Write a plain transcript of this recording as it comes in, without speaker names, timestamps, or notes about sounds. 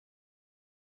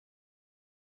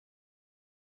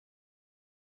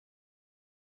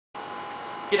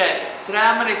G'day, today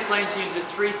I'm going to explain to you the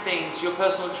 3 things your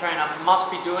personal trainer must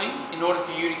be doing in order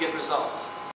for you to get results.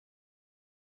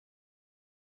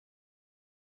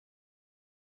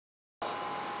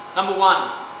 Number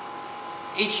 1,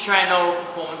 each trainer or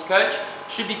performance coach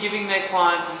should be giving their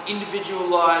clients an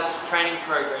individualized training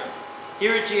program.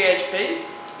 Here at GHP,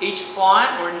 each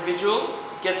client or individual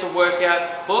gets a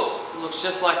workout book that looks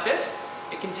just like this.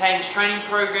 It contains training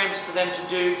programs for them to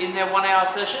do in their 1-hour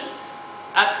session,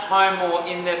 at home or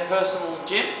in their personal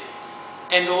gym,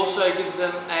 and also gives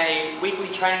them a weekly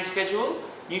training schedule,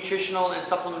 nutritional and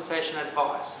supplementation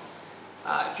advice.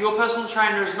 If your personal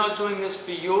trainer is not doing this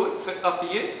for you,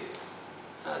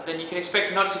 then you can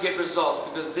expect not to get results,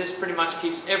 because this pretty much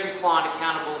keeps every client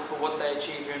accountable for what they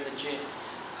achieve here in the gym.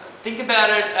 Think about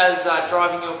it as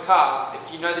driving your car.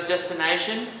 If you know the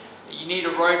destination, you need a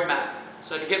roadmap.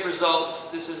 So to get results,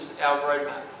 this is our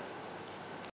roadmap.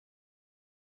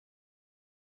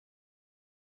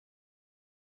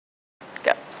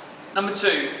 Go. Number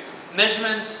 2,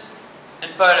 measurements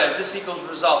and photos. This equals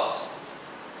results.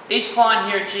 Each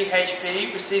client here at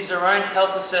GHP receives their own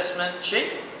health assessment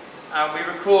sheet. We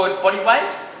record body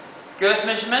weight, girth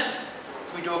measurements,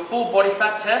 we do a full body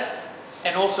fat test,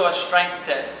 and also a strength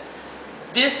test.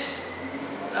 This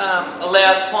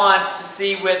allows clients to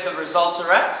see where the results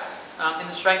are at in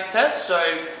the strength test. So,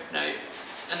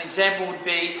 an example would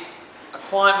be a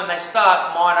client when they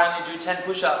start might only do 10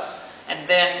 push-ups, and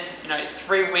then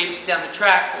 3 weeks down the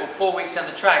track or 4 weeks down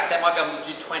the track they might be able to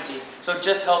do 20. So it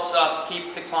just helps us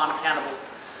keep the client accountable.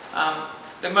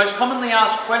 The most commonly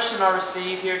asked question I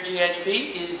receive here at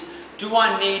GHP is, do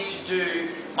I need to do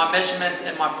my measurements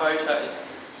and my photos?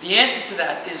 The answer to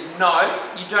that is no,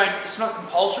 you don't. It's not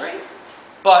compulsory,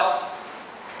 but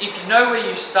if you know where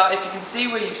you start, if you can see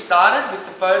where you've started with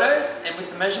the photos and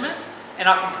with the measurements, and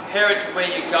I can compare it to where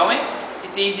you're going,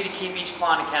 it's easy to keep each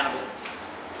client accountable.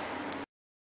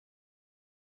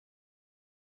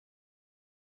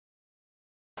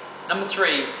 Number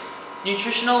 3,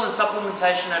 nutritional and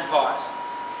supplementation advice.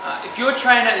 If your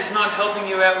trainer is not helping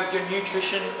you out with your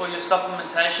nutrition or your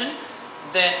supplementation,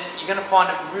 then you're going to find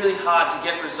it really hard to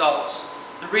get results.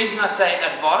 The reason I say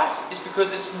advice is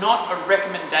because it's not a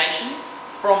recommendation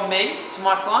from me to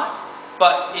my clients,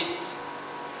 but it's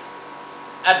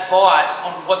advice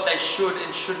on what they should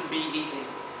and shouldn't be eating.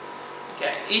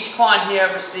 Okay. Each client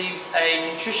here receives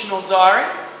a nutritional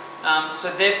diary, so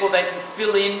therefore they can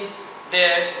fill in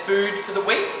their food for the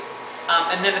week,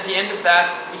 and then at the end of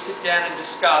that we sit down and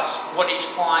discuss what each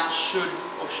client should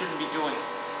or shouldn't be doing.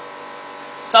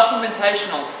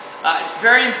 Supplementational. It's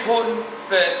very important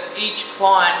for each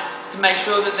client to make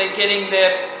sure that they're getting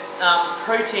their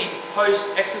protein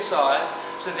post-exercise,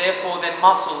 so therefore their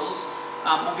muscles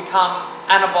will become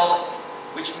anabolic,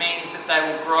 which means that they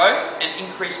will grow and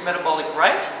increase metabolic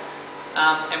rate.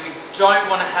 And we don't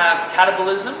want to have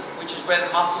catabolism, which is where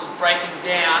the muscles are breaking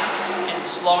down and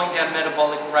slowing down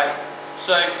metabolic rate.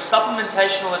 So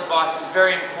supplementational advice is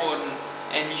very important,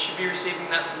 and you should be receiving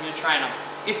that from your trainer.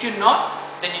 If you're not,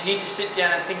 then you need to sit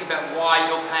down and think about why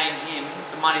you're paying him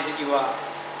the money that you are.